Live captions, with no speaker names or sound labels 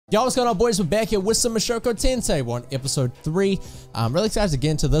Yo, what's going on, boys? We're back here with some Mushoku Tensei. We're on episode 3. I'm really excited to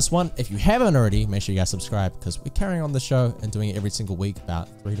get into this one. If you haven't already, make sure you guys subscribe because we're carrying on the show and doing it every single week, about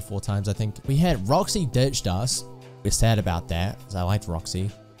 3 to 4 times, I think. We had Roxy ditched us. We're sad about that because I liked Roxy.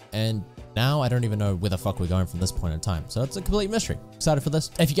 And now I don't even know where the fuck we're going from this point in time. So it's a complete mystery. Excited for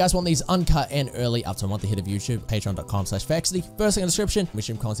this. If you guys want these uncut and early up to a month ahead of YouTube, patreon.com/Vexcey. First link in the description. We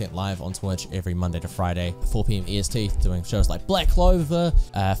stream content live on Twitch every Monday to Friday, 4 p.m. EST, doing shows like Black Clover,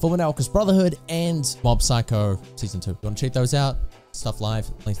 Fullmetal Brotherhood, and Mob Psycho Season 2. You want to check those out? Stuff live.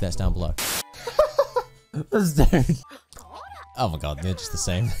 Links that's down below. This dude. Oh my god, they're just the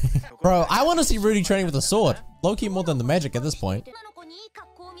same. Bro, I want to see Rudy training with a sword. Low-key more than the magic at this point.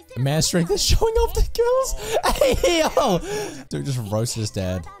 Man strength is showing off the kills. Hey, yo! Dude just roasted his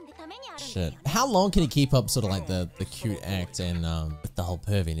dad. Shit. How long can he keep up sort of like the cute act and with the whole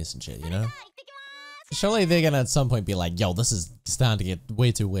perviness and shit, you know? Surely they're gonna at some point be like, yo, this is starting to get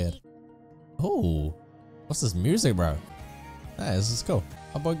way too weird. Oh, what's this music, bro? Hey, this is cool.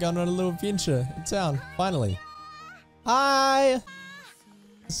 How about going on a little adventure in town, finally? Hi!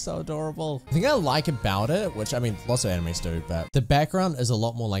 So adorable. The thing I like about it, which I mean lots of animes do, but the background is a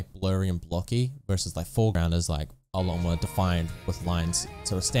lot more like blurry and blocky versus like foreground is like a lot more defined with lines,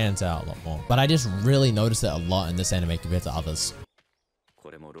 so it stands out a lot more. But I just really noticed it a lot in this anime compared to others.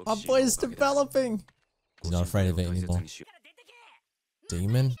 Our boy's developing. He's not afraid of it anymore.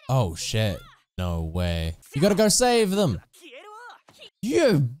 Demon? Oh shit. No way. You gotta go save them.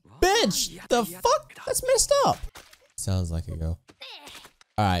 You bitch! The fuck? That's messed up. Sounds like a girl.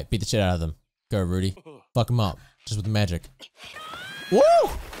 Alright, beat the shit out of them. Go, Rudy. Fuck them up. Just with the magic. Woo!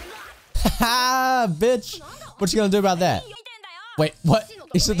 Haha, bitch! What you gonna do about that? Wait, what?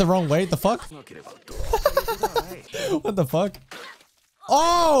 He said the wrong way? The fuck? What the fuck?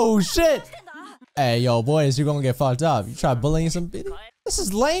 Oh, shit! Hey, yo, boys, you're gonna get fucked up. You try bullying some bitch? This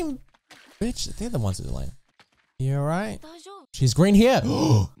is lame. Bitch, they're the ones that are lame. You alright? She's green here. Did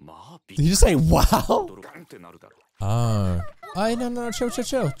you just say wow? Oh. Oh, no, chill.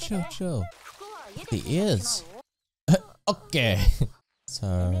 The ears. Okay.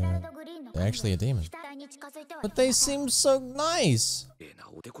 So, they're actually a demon. But they seem so nice.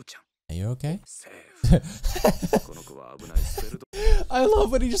 Are you okay? I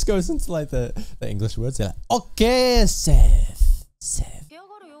love when he just goes into like the English words. They're like, okay, safe.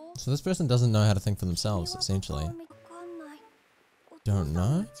 So this person doesn't know how to think for themselves, essentially. Don't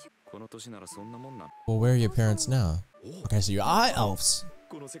know? Well, where are your parents now? Okay, so you are elves.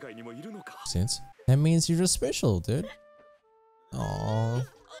 Sense. That means you're just special, dude. Aww.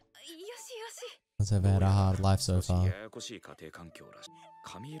 Must have had a hard life so far. What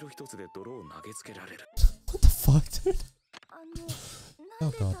the fuck, dude?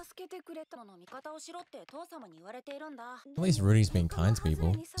 Oh god. At least Rudy's being kind to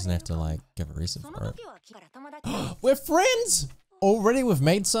people. Doesn't have to like give a reason for it. We're friends! Already we've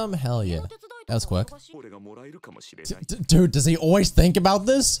made some? Hell yeah. That was quick. Dude, does he always think about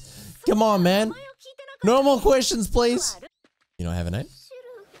this? Come on, man. No more questions, please. You don't have a name?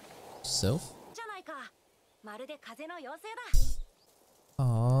 Sylph?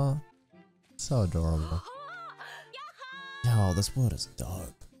 Aww. So adorable. Yo, this world is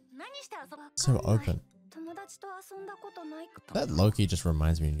dope. So open. That Loki just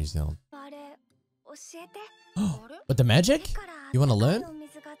reminds me of New Zealand. But the magic? You want to learn?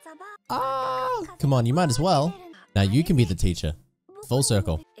 Ah, come on, you might as well. Now you can be the teacher. Full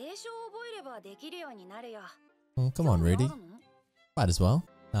circle. Oh, come on, Rudy. Might as well.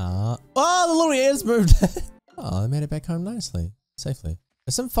 Oh, the little ears moved. Oh, I made it back home nicely. Safely.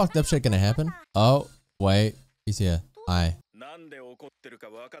 Is some fucked up shit gonna happen? Oh, wait. He's here. Hi.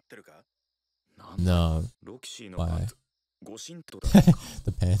 No. Why?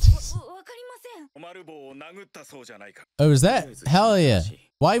 The panties. Oh, is that? Hell yeah.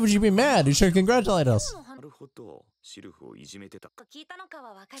 Why would you be mad? You should congratulate us.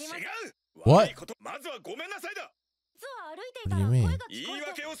 What? What do you mean?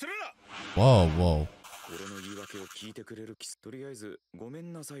 Whoa.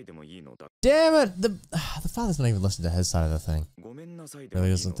 Damn it! The father's not even listening to his side of the thing. Really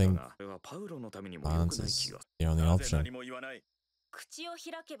doesn't think violence is the only option.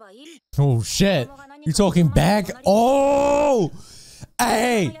 Oh shit! You talking back? Oh!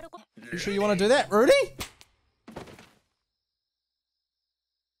 Hey! You sure you want to do that, Rudy?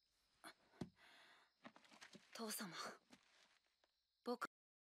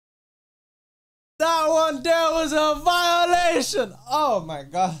 That one there was a violation! Oh my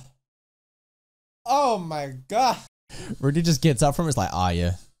god. Oh my god. Rudy just gets up from it, it's like, ah,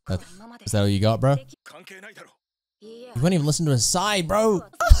 yeah. Is that all you got, bro? You won't even listen to his side, bro.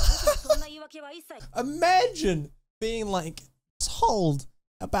 Imagine being like told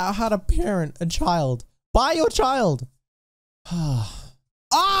about how to parent a child by your child.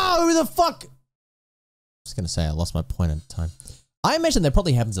 Oh, who the fuck? I was gonna say I lost my point at the time. I imagine that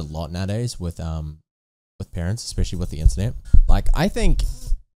probably happens a lot nowadays with parents, especially with the internet. Like, I think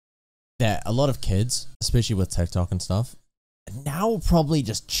that a lot of kids, especially with TikTok and stuff, now probably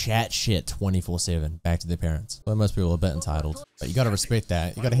just chat shit 24/7 back to their parents. Well, most people are a bit entitled, but you gotta respect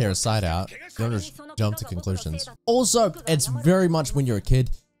that. You gotta hear his side out. You don't just jump to conclusions. Also, it's very much when you're a kid,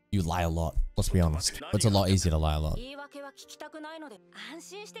 you lie a lot. Let's be honest. It's a lot easier to lie a lot.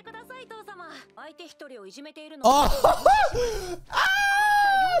 Oh!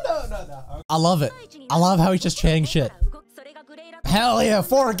 No. I love it. I love how he's just chatting shit. Hell yeah,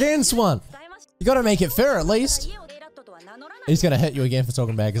 4 against 1. You gotta make it fair at least. He's gonna hit you again for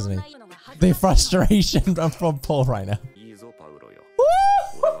talking back, isn't he? The frustration from Paul right now.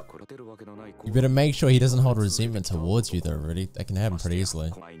 You better make sure he doesn't hold resentment towards you though, really. That can happen pretty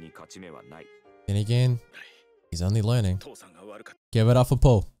easily. Then again, he's only learning. Give it up for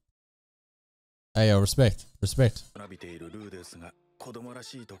Paul. Hey yo, respect. Respect.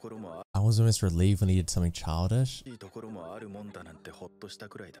 I was almost relieved when he did something childish.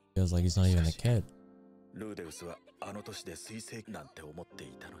 Feels like he's not even a kid.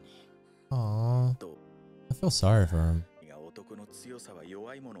 Aww. I feel sorry for him.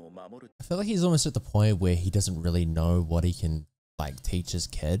 I feel like he's almost at the point where he doesn't really know what he can like teach his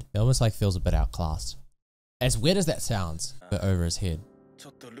kid. He almost like feels a bit outclassed. As weird as that sounds, but over his head.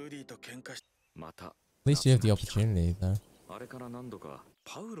 At least you have the opportunity though.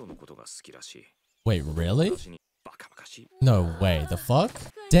 Wait, really? No way, the fuck?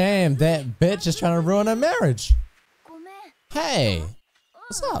 Damn, that bitch is trying to ruin her marriage. Hey,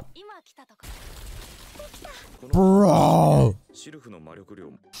 what's up? Bro,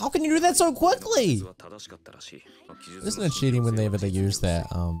 how can you do that so quickly? Isn't it cheating whenever they use that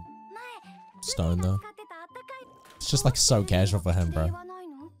stone though? It's just like so casual for him, bro.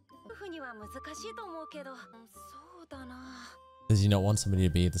 Does he not want somebody to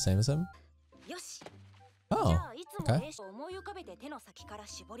be the same as him? Oh, okay. I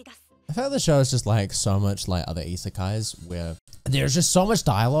feel like the show is just like so much like other isekais where there's just so much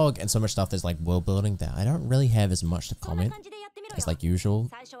dialogue and so much stuff that's like world building that I don't really have as much to comment as like usual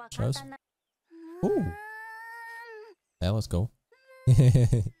shows. Ooh. That was cool.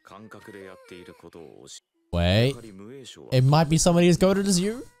 Wait, it might be somebody as goated as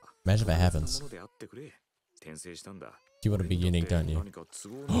you? Imagine if it happens. You want to be unique, don't you?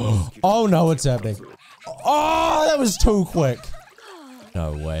 Oh no, what's happening? Oh, that was too quick.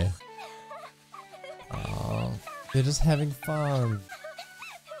 No way. Oh, they're just having fun.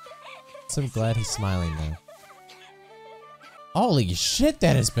 So I'm glad he's smiling now. Holy shit,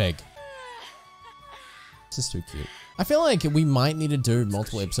 that is big. This is too cute. I feel like we might need to do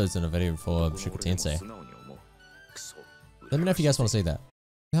multiple episodes in a video for Mushoku Tensei. Let me know if you guys want to see that.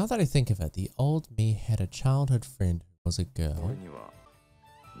 Now that I think of it, the old me had a childhood friend who was a girl.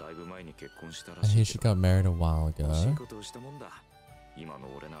 I hear she got married a while ago.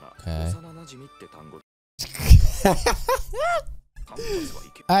 Okay.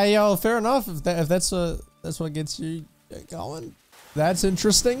 Hey yo, fair enough. If that's what gets you going, that's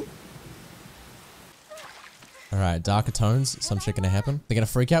interesting. All right, darker tones. Some shit gonna happen. They're gonna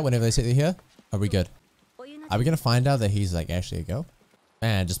freak out whenever they see they're here. Are we good? Are we gonna find out that he's like actually a girl?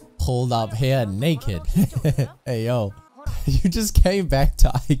 Man, just pulled up here naked. Hey yo, you just came back to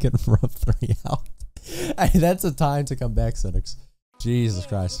Icon from 3 out. Hey, that's a time to come back, SynteX. Jesus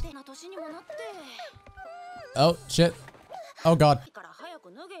Christ. Oh shit. Oh god.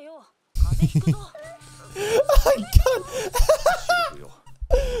 Oh god.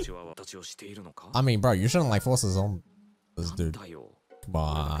 I mean, bro, you shouldn't like forces on this dude. Come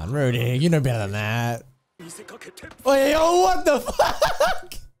on, Rudy, you know better than that. Wait, yo, what the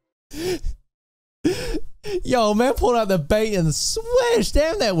fuck? Yo, man pulled out the bait and swish.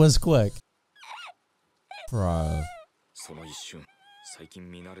 Damn, that was quick. Bro.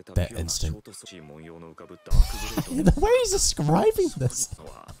 That instant. The way he's describing this.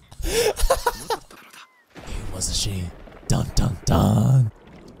 It was a she. Dun dun dun.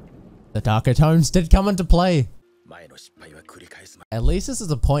 The darker tones did come into play. At least this is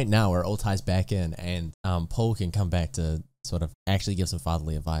the point now where it all ties back in and Paul can come back to sort of actually give some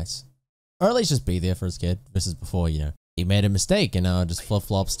fatherly advice. Or at least just be there for his kid versus before, you know, he made a mistake and now just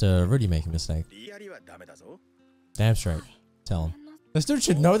flip-flops to Rudy making a mistake. Damn straight. Tell him. This dude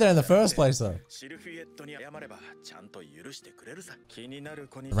should know that in the first place though.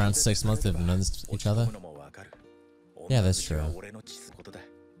 Around 6 months they've known each other. Yeah, that's true.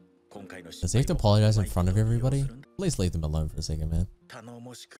 Does he have to apologize in front of everybody? Please leave them alone for a second, man.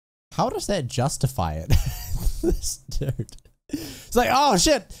 How does that justify it? This dude. It's like, oh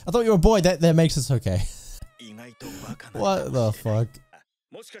shit, I thought you were a boy. That makes us okay. What the fuck?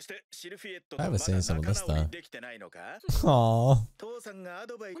 I haven't seen some of this though. Aww.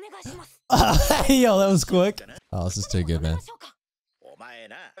 Yo, that was quick. Oh, this is too good, man.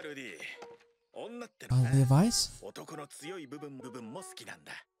 Oh, the advice?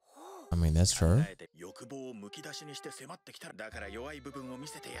 I mean, that's true.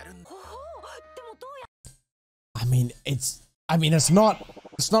 I mean, it's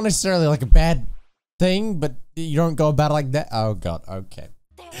not necessarily like a bad thing, but you don't go about it like that. Oh god, okay.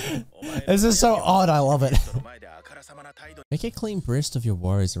 This is so odd, I love it. Make a clean breast of your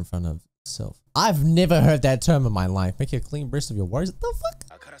worries in front of yourself. I've never heard that term in my life. Make a clean breast of your worries? What the fuck?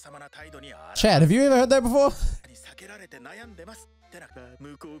 Chad, have you ever heard that before?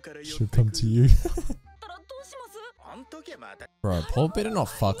 Should come to you. Bro, Paul better not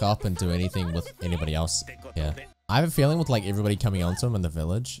fuck up and do anything with anybody else. Yeah. I have a feeling with like everybody coming onto him in the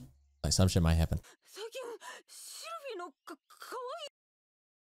village, like some shit might happen.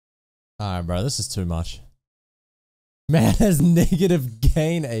 Alright, bro, this is too much. Man has negative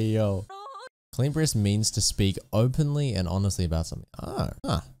gain, ayo. Clean breast means to speak openly and honestly about something. Oh,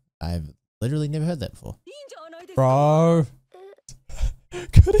 huh. I've literally never heard that before. Bro.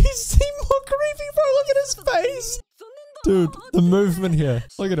 Could he seem more creepy, bro? Look at his face. Dude, the movement here.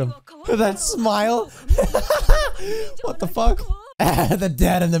 Look at him. That smile. What the fuck? The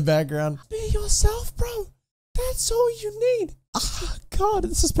dad in the background. Be yourself, bro. That's all you need. Ah, God,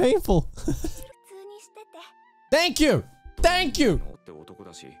 this is painful. Thank you. Thank you.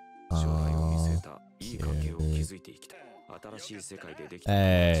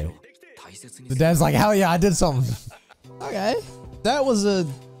 Hey. The dad's like, hell yeah, I did something. Okay. That was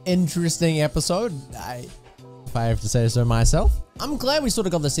an interesting episode. If I have to say so myself. I'm glad we sort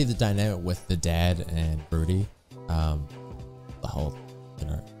of got to see the dynamic with the dad and Rudy. The whole, you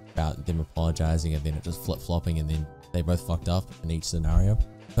know, about them apologizing and then it just flip-flopping and then they both fucked up in each scenario.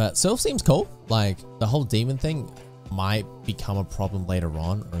 But Sylph seems cool. Like, the whole demon thing might become a problem later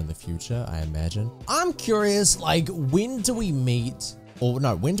on or in the future, I imagine. I'm curious, like, when do we meet, or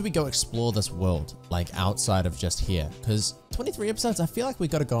no, when do we go explore this world, like, outside of just here? Because 23 episodes, I feel like we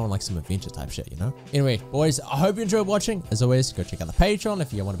got to go on, like, some adventure type shit, you know? Anyway, boys, I hope you enjoyed watching. As always, go check out the Patreon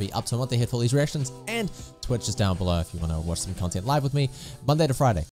if you want to be up to what they hit for these reactions, and Twitch is down below if you want to watch some content live with me, Monday to Friday.